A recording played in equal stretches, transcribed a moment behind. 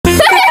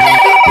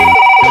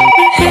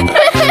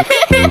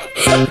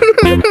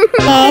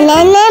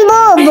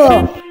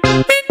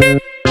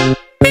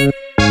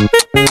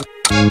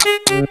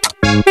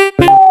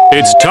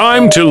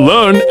to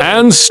learn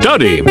and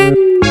study.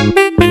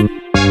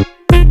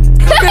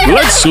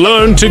 Let's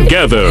learn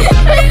together.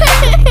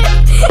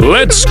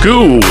 Let's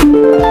go.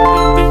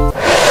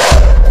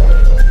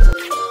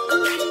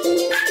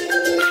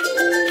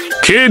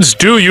 Kids,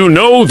 do you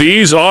know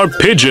these are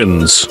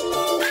pigeons?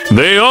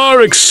 They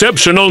are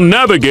exceptional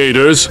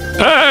navigators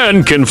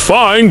and can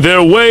find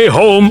their way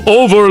home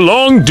over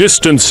long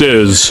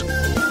distances,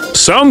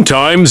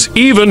 sometimes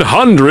even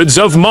hundreds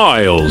of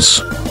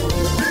miles.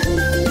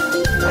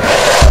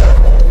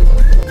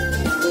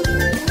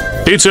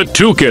 It's a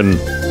toucan.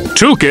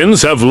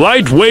 Toucans have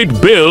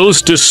lightweight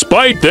bills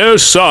despite their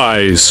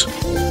size,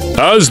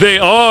 as they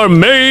are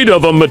made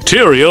of a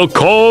material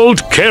called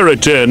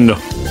keratin,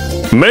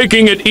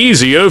 making it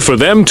easier for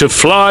them to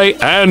fly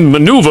and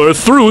maneuver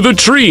through the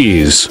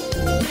trees.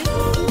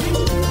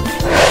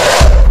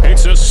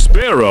 It's a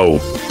sparrow.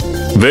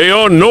 They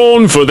are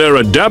known for their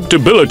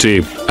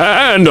adaptability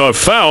and are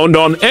found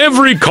on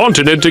every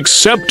continent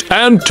except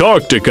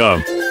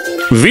Antarctica.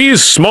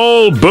 These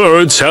small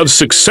birds have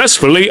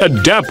successfully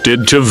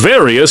adapted to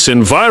various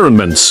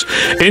environments,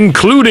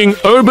 including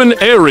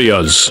urban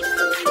areas.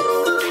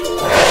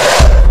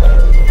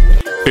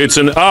 It's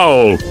an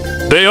owl.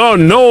 They are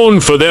known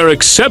for their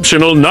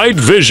exceptional night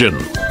vision,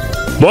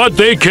 but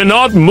they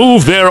cannot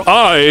move their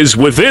eyes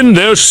within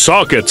their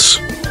sockets.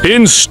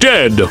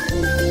 Instead,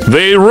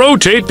 they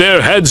rotate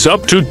their heads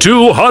up to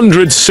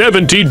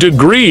 270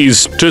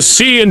 degrees to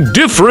see in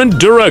different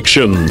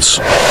directions.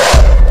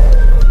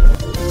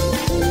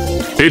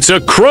 It's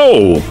a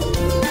crow.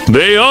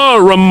 They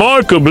are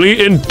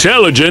remarkably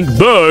intelligent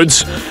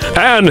birds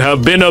and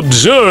have been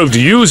observed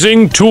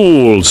using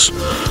tools.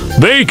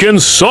 They can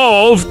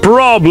solve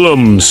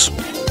problems,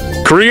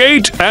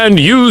 create and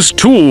use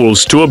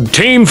tools to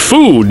obtain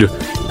food.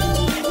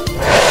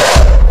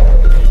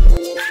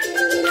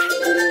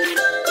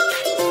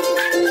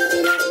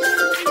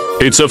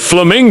 It's a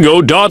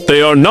flamingo.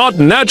 They are not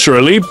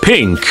naturally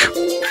pink.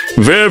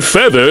 Their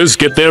feathers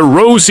get their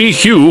rosy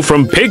hue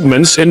from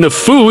pigments in the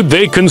food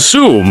they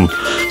consume,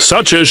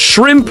 such as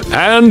shrimp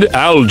and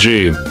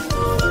algae.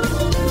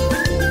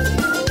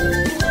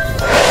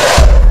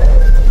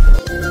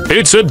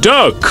 It's a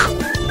duck.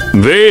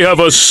 They have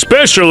a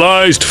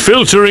specialized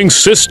filtering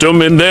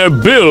system in their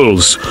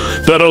bills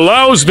that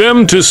allows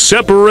them to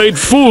separate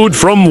food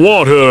from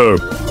water,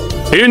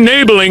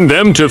 enabling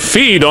them to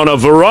feed on a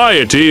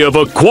variety of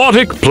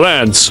aquatic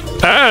plants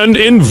and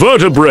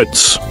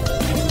invertebrates.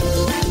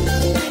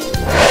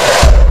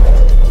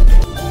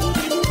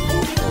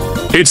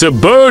 It's a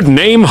bird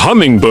named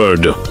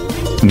hummingbird.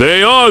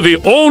 They are the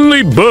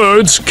only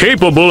birds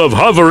capable of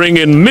hovering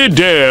in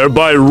midair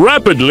by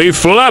rapidly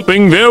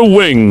flapping their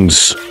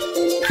wings,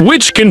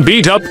 which can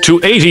beat up to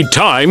 80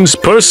 times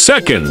per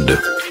second.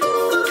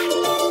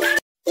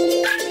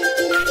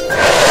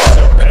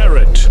 The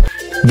parrot.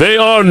 They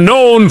are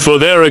known for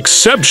their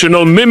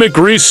exceptional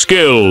mimicry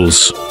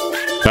skills,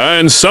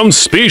 and some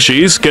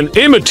species can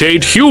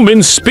imitate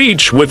human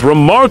speech with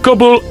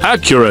remarkable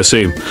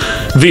accuracy.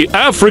 The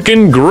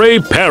African gray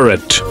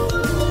parrot,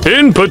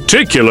 in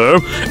particular,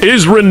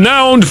 is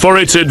renowned for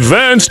its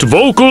advanced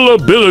vocal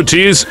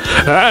abilities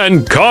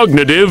and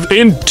cognitive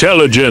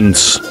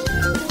intelligence.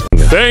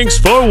 Thanks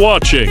for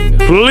watching.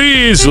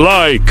 Please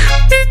like,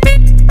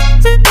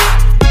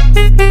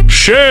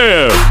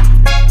 share,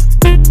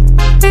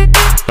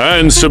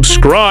 and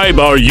subscribe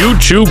our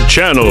YouTube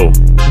channel.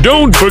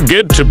 Don't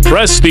forget to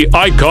press the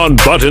icon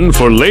button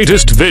for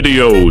latest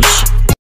videos.